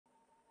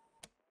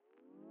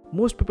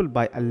Most people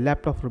buy a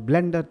laptop for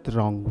Blender the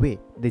wrong way.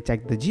 They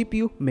check the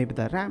GPU, maybe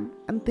the RAM,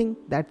 and think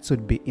that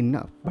should be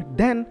enough. But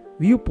then,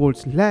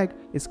 viewports lag,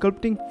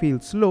 sculpting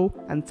feels slow,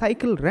 and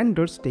cycle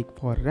renders take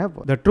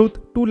forever. The truth,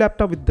 two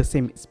laptops with the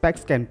same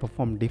specs can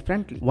perform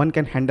differently. One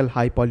can handle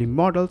high poly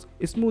models,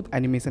 smooth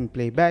animation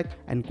playback,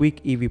 and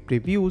quick EV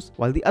previews,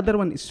 while the other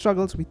one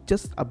struggles with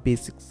just a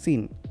basic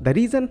scene. The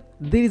reason?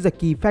 There is a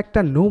key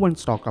factor no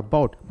one's talk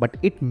about, but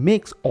it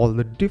makes all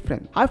the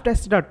difference. I've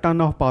tested a ton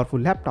of powerful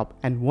laptops,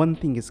 and one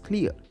thing is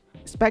clear.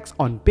 Specs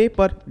on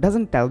paper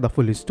doesn't tell the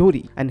full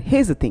story. And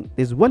here's the thing,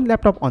 there's one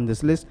laptop on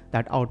this list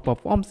that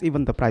outperforms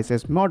even the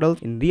priciest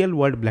models in real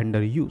world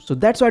Blender use. So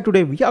that's why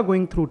today we are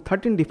going through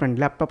 13 different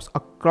laptops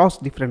across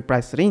different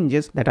price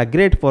ranges that are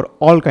great for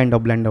all kind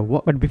of Blender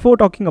work. But before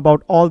talking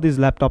about all these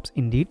laptops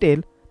in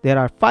detail, there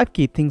are 5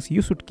 key things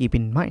you should keep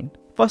in mind.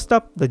 First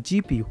up, the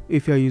GPU.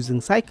 If you are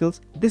using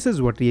cycles, this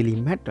is what really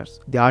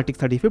matters. The RTX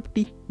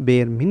 3050,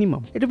 bare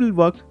minimum. It will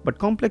work, but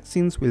complex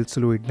scenes will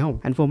slow it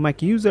down. And for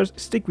Mac users,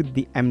 stick with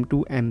the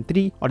M2,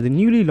 M3 or the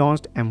newly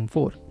launched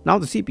M4. Now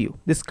the CPU.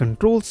 This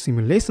controls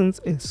simulations,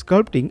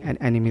 sculpting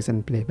and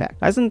animation playback.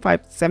 Ryzen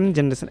 5 7th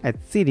generation H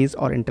series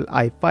or Intel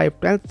i5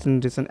 12th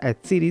generation H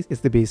series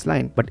is the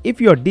baseline. But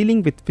if you are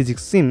dealing with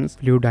physics sims,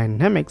 fluid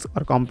dynamics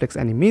or complex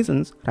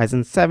animations,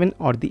 Ryzen 7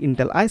 or the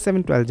Intel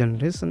i7 12th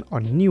generation or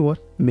newer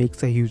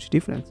makes a huge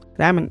difference.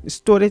 RAM and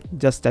storage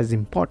just as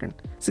important.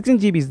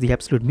 16GB is the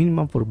absolute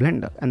minimum for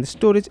Blender and the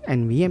storage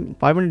NVMe.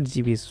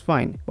 500GB is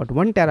fine, but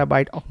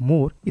 1TB or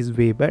more is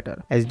way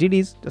better.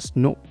 SSDs just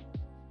no.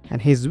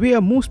 And here's where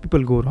most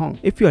people go wrong.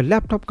 If your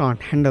laptop can't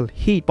handle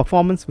heat,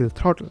 performance will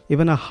throttle.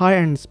 Even a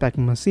high-end spec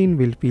machine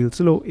will feel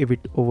slow if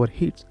it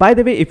overheats. By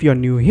the way, if you're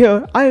new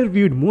here, I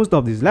reviewed most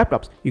of these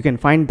laptops. You can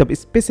find the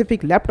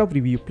specific laptop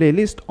review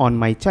playlist on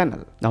my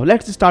channel. Now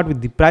let's start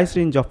with the price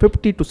range of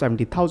 50 to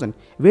 70,000,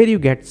 where you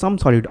get some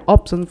solid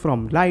options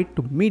from light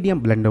to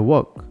medium Blender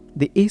work.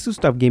 The ASUS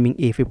TUF Gaming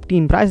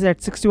A15, priced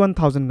at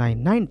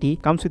 61,990,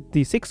 comes with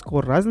the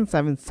 6-core Ryzen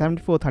 7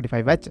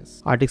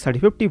 7435HS, RTX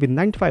 3050 with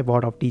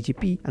 95W of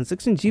TGP and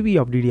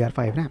 16GB of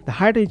DDR5 RAM. The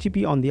higher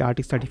TGP on the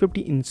RTX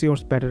 3050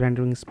 ensures better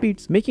rendering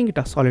speeds, making it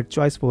a solid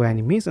choice for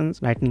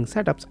animations, lightning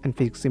setups, and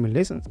physics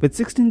simulations. With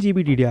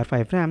 16GB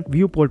DDR5 RAM,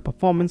 viewport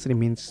performance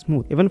remains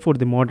smooth. Even for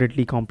the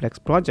moderately complex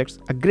projects,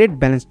 a great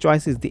balanced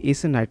choice is the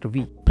Acer Nitro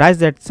V.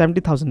 Priced at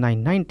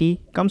 70,990,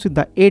 comes with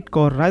the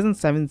 8-core Ryzen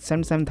 7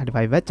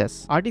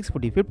 7735HS, RTX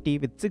 4050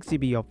 with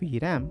 6GB of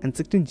VRAM and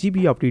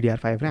 16GB of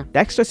DDR5 RAM. The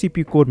extra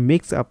CPU core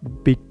makes a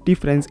big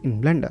difference in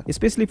Blender,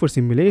 especially for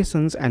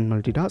simulations and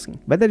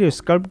multitasking. Whether you're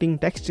sculpting,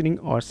 texturing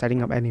or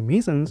setting up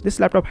animations, this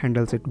laptop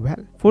handles it well.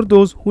 For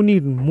those who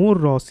need more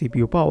raw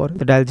CPU power,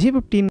 the Dell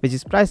G15, which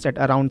is priced at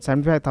around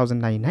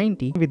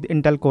 75,990 with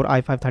Intel Core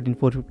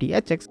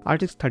i5-13450HX,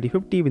 RTX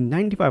 3050 with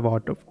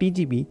 95W of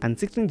TGB and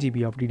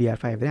 16GB of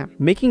DDR5 RAM,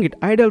 making it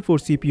ideal for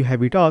CPU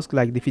heavy tasks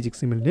like the physics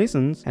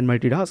simulations and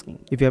multitasking.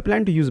 If you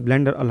plan to use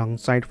Blender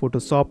alongside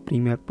Photoshop,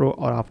 Premiere Pro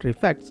or After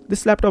Effects,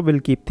 this laptop will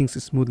keep things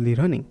smoothly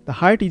running. The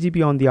higher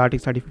TGP on the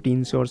RTX 3050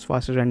 ensures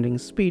faster rendering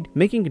speed,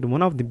 making it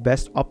one of the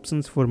best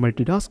options for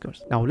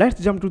multitaskers. Now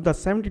let's jump to the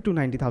 70 to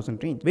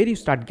 90,000 range, where you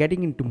start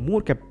getting into more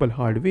capable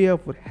hardware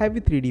for heavy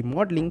 3D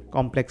modeling,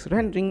 complex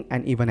rendering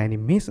and even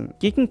animation.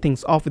 Kicking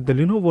things off with the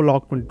Lenovo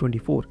LOQ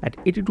 2024 at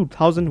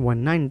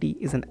 82,190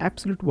 is an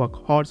absolute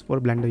workhorse for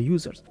Blender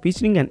users,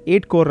 featuring an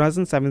 8-core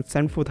Ryzen 7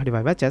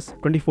 7435HS,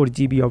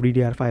 24GB of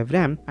DDR5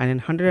 RAM and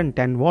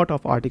 110W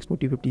of RTX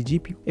 4050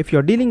 GPU. If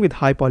you're dealing with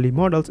high poly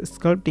models,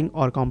 sculpting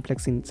or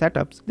complex scene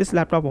setups, this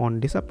laptop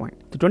won't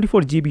disappoint. The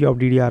 24GB of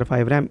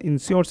DDR5 RAM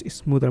ensures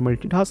smoother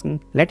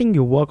multitasking, letting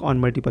you work on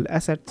multiple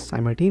assets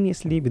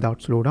simultaneously without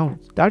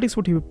slowdowns. The RTX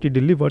 4050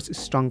 delivers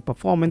strong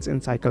performance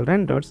in cycle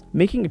renders,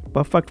 making it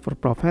perfect for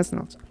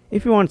professionals.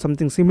 If you want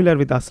something similar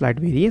with a slight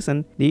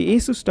variation, the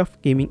ASUS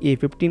TUF Gaming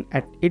A15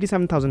 at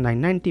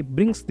 87,990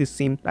 brings this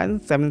same Ryzen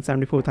 7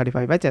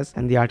 7435HS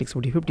and the RTX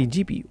 4050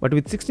 GPU, but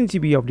with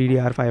 16GB of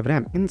DDR5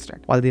 RAM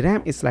instead. While the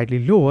RAM is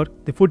slightly lower,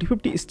 the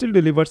 4050 still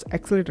delivers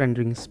excellent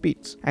rendering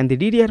speeds, and the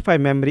DDR5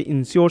 memory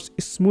ensures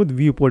smooth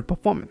viewport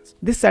performance.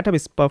 This setup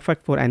is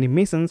perfect for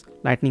animations,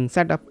 lightning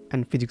setup,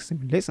 and physics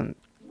simulation.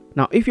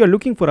 Now, if you are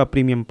looking for a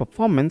premium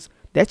performance,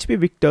 the HP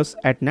Victus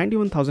at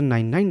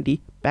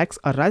 91,990 packs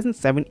a Ryzen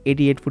 7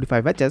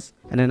 8845HS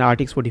and an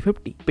RTX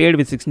 4050, paired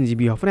with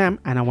 16GB of RAM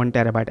and a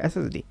 1TB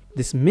SSD.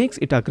 This makes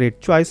it a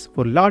great choice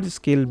for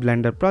large-scale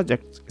Blender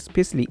projects,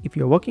 especially if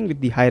you are working with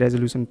the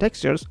high-resolution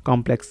textures,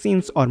 complex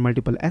scenes, or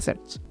multiple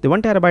assets. The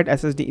 1TB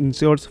SSD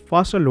ensures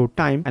faster load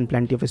time and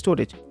plenty of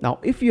storage. Now,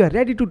 if you are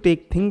ready to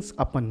take things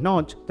up a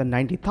notch, the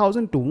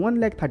 90,000 to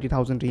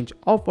 1,30,000 range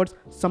offers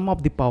some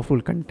of the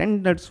powerful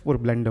contenders for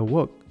Blender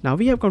work. Now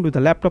we have come to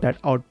the laptop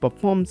that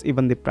outperforms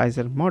even the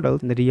pricier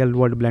models in the real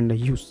world blender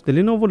use. The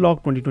Lenovo LOQ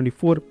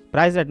 2024,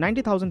 priced at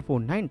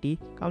 $90,490,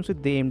 comes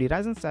with the AMD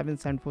Ryzen 7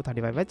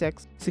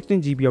 7435HX,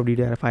 16GB of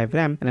DDR5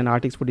 RAM and an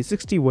RTX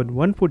 4060 with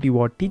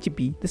 140W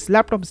TGP. This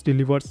laptop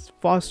delivers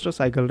faster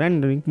cycle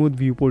rendering, smooth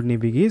viewport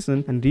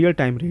navigation and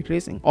real-time ray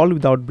tracing, all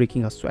without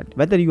breaking a sweat.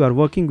 Whether you are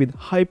working with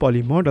high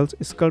poly models,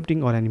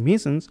 sculpting or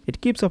animations, it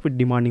keeps up with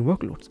demanding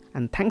workloads.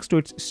 And thanks to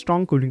its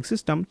strong cooling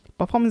system,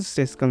 performance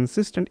stays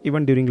consistent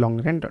even during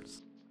long renders.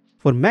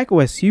 For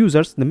macOS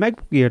users, the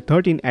MacBook Air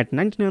 13 at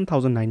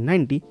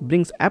 $99,990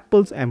 brings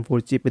Apple's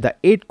M4 chip with a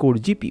 8-core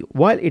GPU.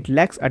 While it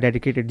lacks a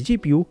dedicated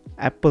GPU,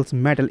 Apple's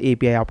Metal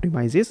API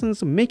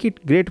optimizations make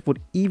it great for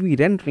EV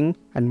rendering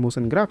and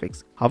motion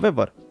graphics.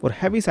 However, for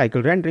heavy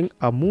cycle rendering,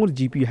 a more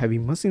GPU-heavy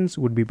machines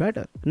would be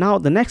better. Now,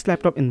 the next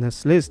laptop in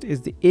this list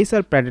is the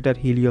Acer Predator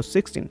Helios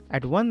 16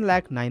 at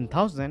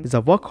 $1,09,000 is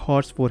a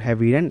workhorse for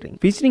heavy rendering.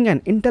 Featuring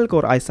an Intel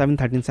Core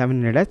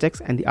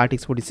i7-13700HX and the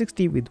RTX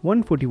 4060 with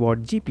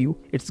 140W GPU,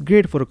 it's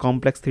great for a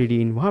complex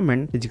 3D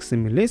environment, physics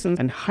simulations,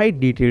 and high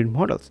detailed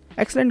models.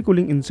 Excellent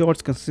cooling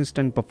ensures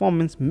consistent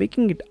performance,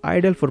 making it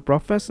ideal for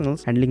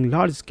professionals handling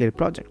large-scale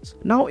projects.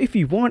 Now, if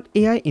you want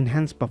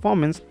AI-enhanced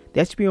performance,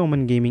 the HP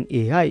Omen Gaming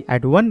AI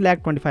at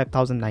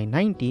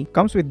 $1,25,990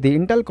 comes with the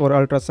Intel Core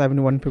Ultra 7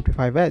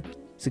 155H,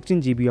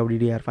 16GB of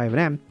DDR5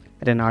 RAM,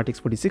 and an RTX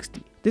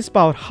 4060. This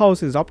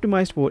powerhouse is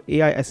optimized for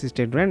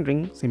AI-assisted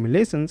rendering,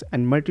 simulations,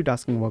 and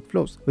multitasking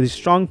workflows. With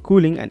strong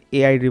cooling and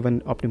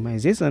AI-driven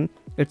optimization,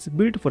 it's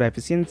built for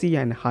efficiency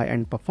and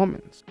high-end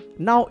performance.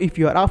 Now, if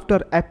you are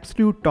after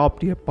absolute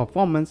top-tier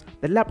performance,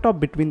 the laptop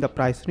between the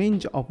price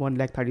range of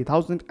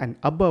 $1,30,000 and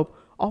above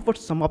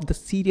offers some of the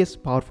serious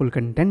powerful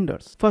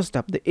contenders. First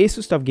up, the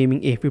ASUS TUF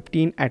Gaming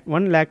A15 at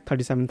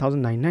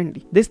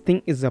 $1,37,990. This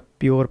thing is a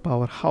pure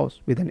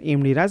powerhouse with an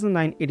AMD Ryzen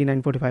 9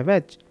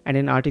 8945H and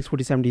an RTX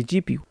 4070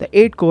 GPU. The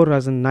 8-core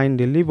Ryzen 9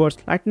 delivers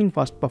lightning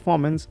fast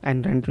performance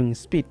and rendering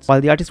speeds,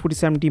 while the RTX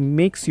 4070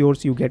 makes sure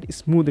you get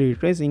smooth ray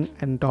tracing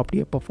and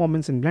top-tier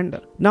performance in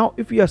Blender. Now,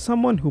 if you are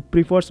someone who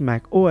prefers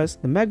Mac OS,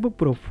 the MacBook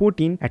Pro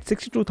 14 at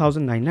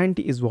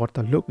 $62,990 is worth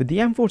a look. With the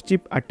M4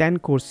 chip, a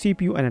 10-core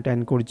CPU and a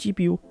 10-core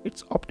GPU,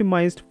 it's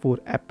optimized for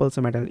Apple's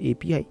Metal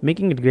API,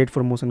 making it great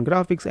for motion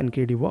graphics and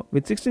creative work.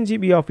 With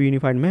 16GB of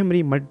unified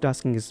memory,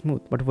 multitasking is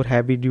smooth, but for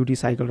heavy-duty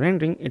cycle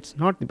rendering, it's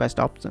not the best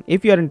option.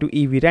 If you are into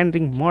EV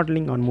rendering,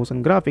 modeling, or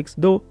motion graphics,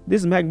 though,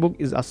 this MacBook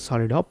is a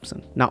solid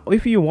option. Now,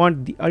 if you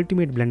want the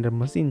ultimate Blender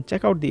machine,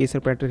 check out the Acer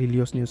Predator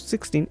Helios Neo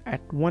 16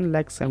 at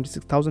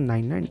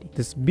 $1,76,990.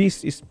 This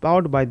beast is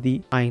powered by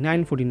the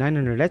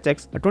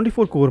i9-4900HX, a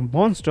 24-core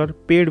monster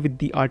paired with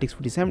the RTX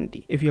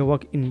 4070. If your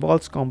work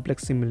involves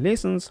complex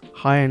simulations,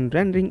 high-end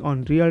rendering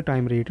on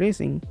real-time ray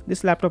tracing,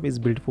 this laptop is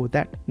built for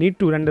that. Need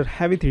to render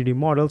heavy 3D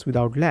models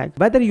without lag.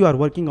 Whether you are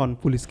working on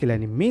full-scale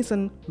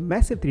animation,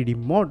 massive 3D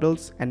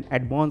models, and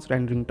advanced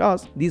rendering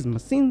tasks, these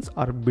machines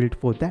are built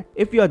for that.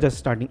 If you are just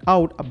starting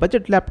out, a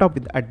budget laptop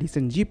with a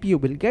decent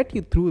GPU will get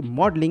you through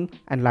modeling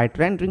and light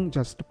rendering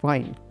just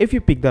fine. If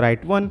you pick the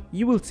right one,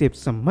 you will save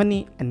some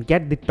money and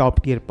get the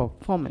top-tier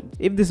performance.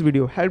 If this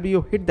video helped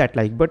you, hit that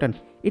like button.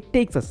 It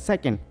takes a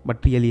second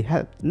but really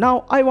helps.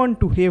 Now I want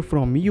to hear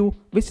from you,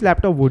 which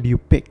laptop would you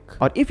pick?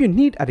 Or if you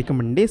need a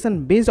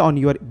recommendation based on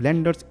your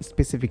Blender's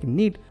specific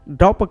need,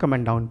 drop a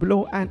comment down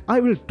below and I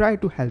will try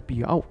to help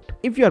you out.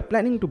 If you are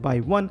planning to buy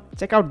one,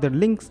 check out the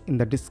links in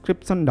the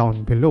description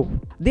down below.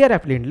 They are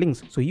affiliate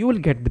links, so you will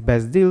get the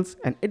best deals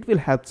and it will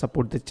help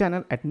support the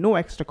channel at no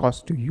extra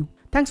cost to you.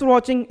 Thanks for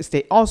watching,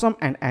 stay awesome,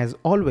 and as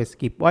always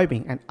keep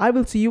vibing, and I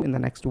will see you in the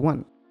next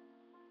one.